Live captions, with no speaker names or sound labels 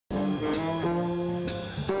Good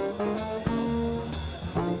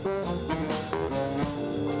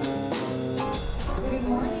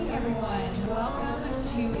morning, everyone. Welcome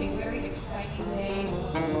to a very exciting day.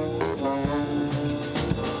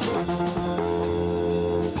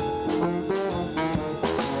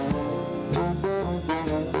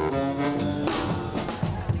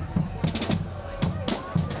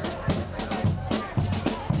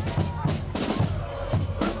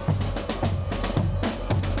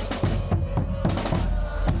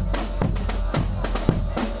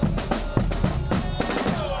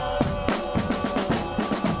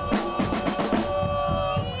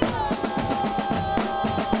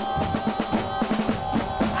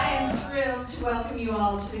 Welcome you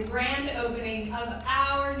all to the grand opening of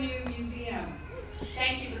our new museum.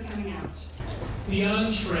 Thank you for coming out. The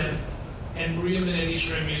Jan Shrem and Maria Manetti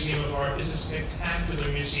Shrem Museum of Art is a spectacular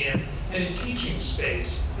museum and a teaching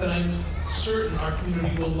space that I'm certain our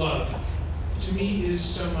community will love. To me, it is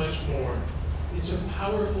so much more. It's a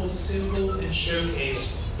powerful symbol and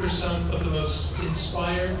showcase for some of the most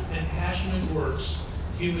inspired and passionate works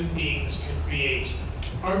human beings can create.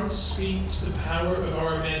 Arts speak to the power of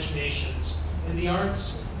our imaginations, and the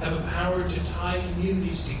arts have a power to tie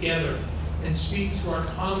communities together and speak to our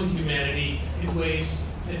common humanity in ways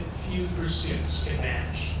that few pursuits can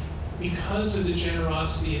match. Because of the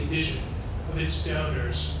generosity and vision of its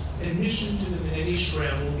donors, admission to the Manetti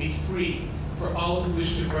Shrem will be free for all who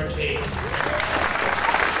wish to partake.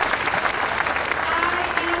 I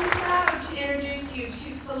am proud to introduce you to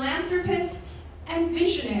philanthropists and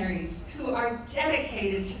visionaries who are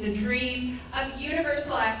dedicated to the dream of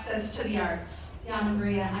universal access to the arts. Jan and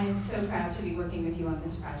Maria, I am so proud to be working with you on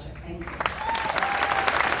this project. Thank you.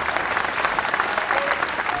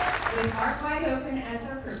 With Art Wide Open as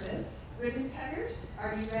our purpose, ribbon cutters,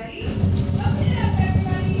 are you ready? Open it up,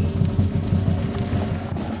 everybody!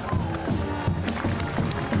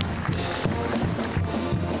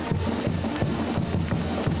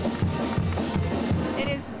 It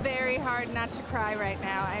is very hard not to cry right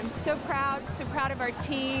now. I'm so proud of our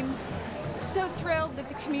team. So thrilled that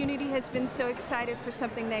the community has been so excited for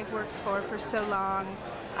something they've worked for so long.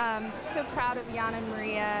 So proud of Jan and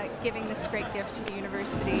Maria giving this great gift to the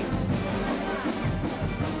university.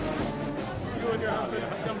 You and your husband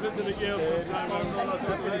come visit Yale sometime.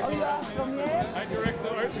 I direct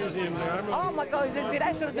the art museum there. Oh my God, is the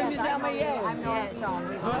director of the museum at Yale?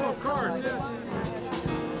 Oh, of course, yes.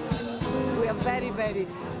 We are very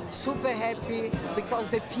super happy because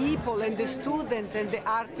the people and the students and the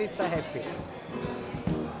artists are happy.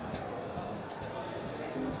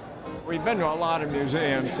 We've been to a lot of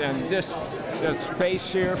museums, and the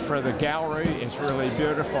space here for the gallery is really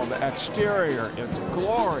beautiful. The exterior is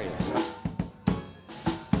glorious.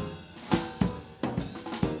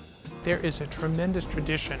 There is a tremendous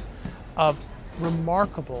tradition of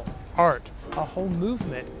remarkable art, a whole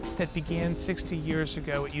movement that began 60 years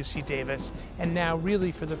ago at UC Davis, and now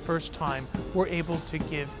really for the first time we're able to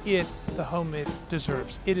give it the home it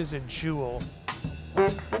deserves. It is a jewel.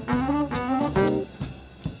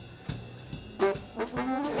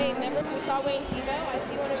 Hey, remember we saw Wayne Thiebaud? I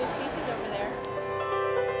see one of his pieces over there.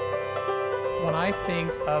 When I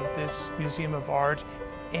think of this Museum of Art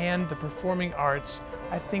and the performing arts,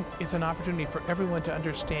 I think it's an opportunity for everyone to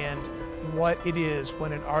understand what it is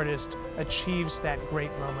when an artist achieves that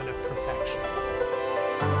great moment of perfection.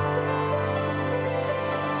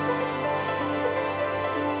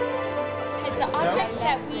 Because the objects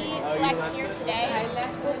that we collect here today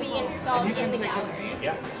will be installed in the gallery.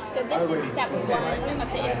 Yeah. So this is step one of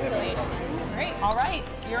the installation. Great. All right.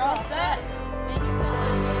 You're all set. Thank you so much.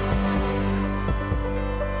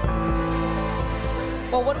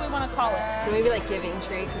 Well, what do we want to call it? Maybe like Giving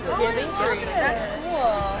Tree, because it's Giving Tree. That's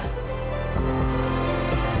cool.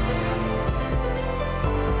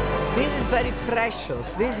 This is very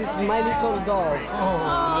precious. This is my little dog.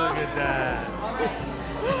 Oh, look at that.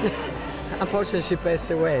 Unfortunately, she passed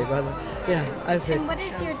away, but yeah, I think. And what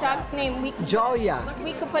is your dog's name? Joya.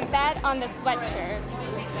 We could put that on the sweatshirt.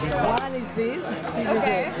 One is this. This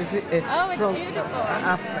Okay. is Oh, it's from beautiful.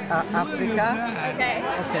 Africa. Okay.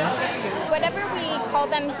 Okay. Whatever we call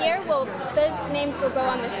them here, those names will go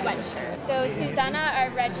on the sweatshirt. So Susanna, our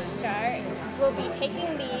registrar, will be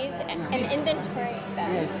taking these and inventorying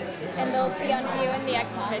them. Yes. And they'll be on view in the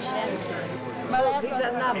exhibition. So these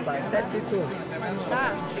are number 32.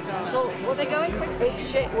 So what They're going quickly.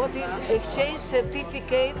 what is exchange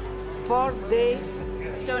certificate for the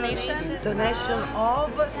Donation. donation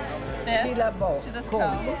of Sheila Sheila's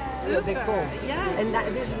comb. comb. The comb. Yeah. And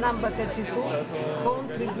this is number 32.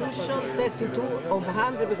 Contribution 32 of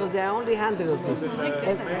 100 because there are only 100 of these.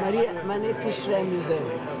 And Maria Manetti Shrem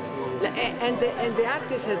Museum. And the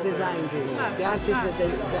artist has designed this. The artist has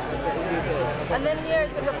did it. And then here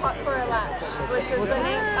it says a pot for a latch, which is the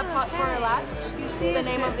name, a pot for a latch. You see the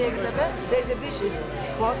name of the exhibit? The exhibition is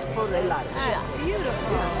pot for a latch. That's beautiful.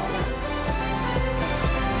 Yeah.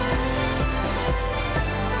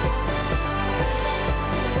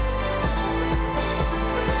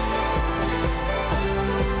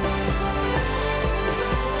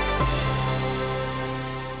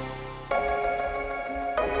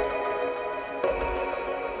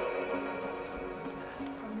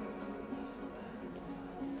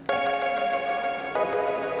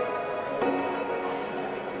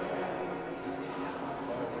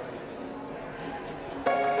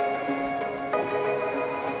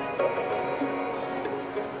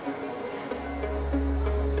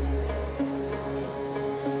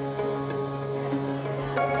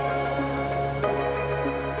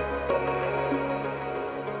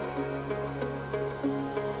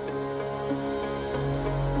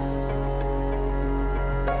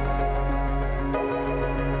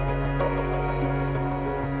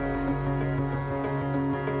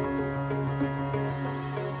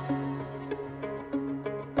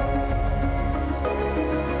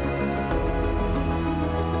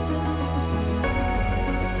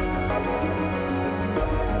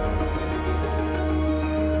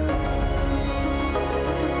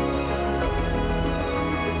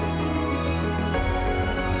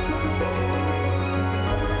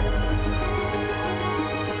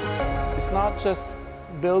 It's not just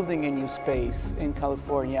building a new space in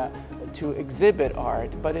California to exhibit art,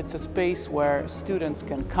 but it's a space where students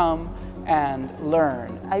can come and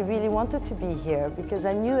learn. I really wanted to be here because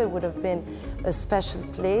I knew it would have been a special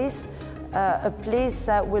place, a place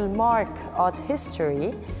that will mark art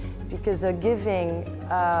history, because they're giving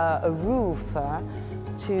a roof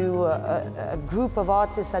to a group of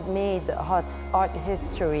artists that made art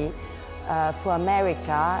history for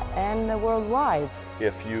America and worldwide.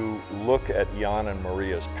 If you look at Jan and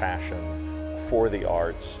Maria's passion for the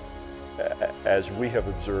arts, as we have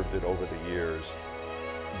observed it over the years,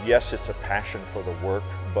 yes, it's a passion for the work,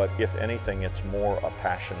 but if anything, it's more a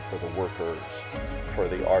passion for the workers, for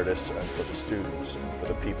the artists and for the students, and for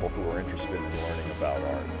the people who are interested in learning about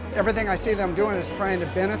art. Everything I see them doing is trying to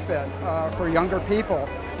benefit for younger people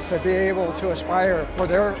to be able to aspire for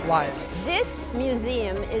their lives. This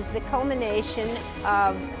museum is the culmination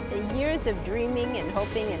of years of dreaming and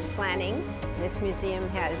hoping and planning. This museum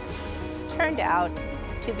has turned out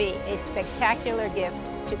to be a spectacular gift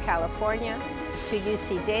to California, to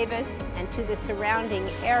UC Davis, and to the surrounding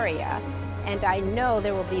area. And I know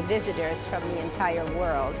there will be visitors from the entire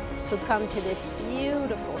world who come to this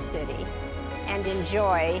beautiful city and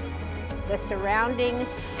enjoy the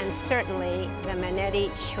surroundings and certainly the Manetti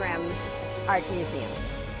Shrem Art Museum.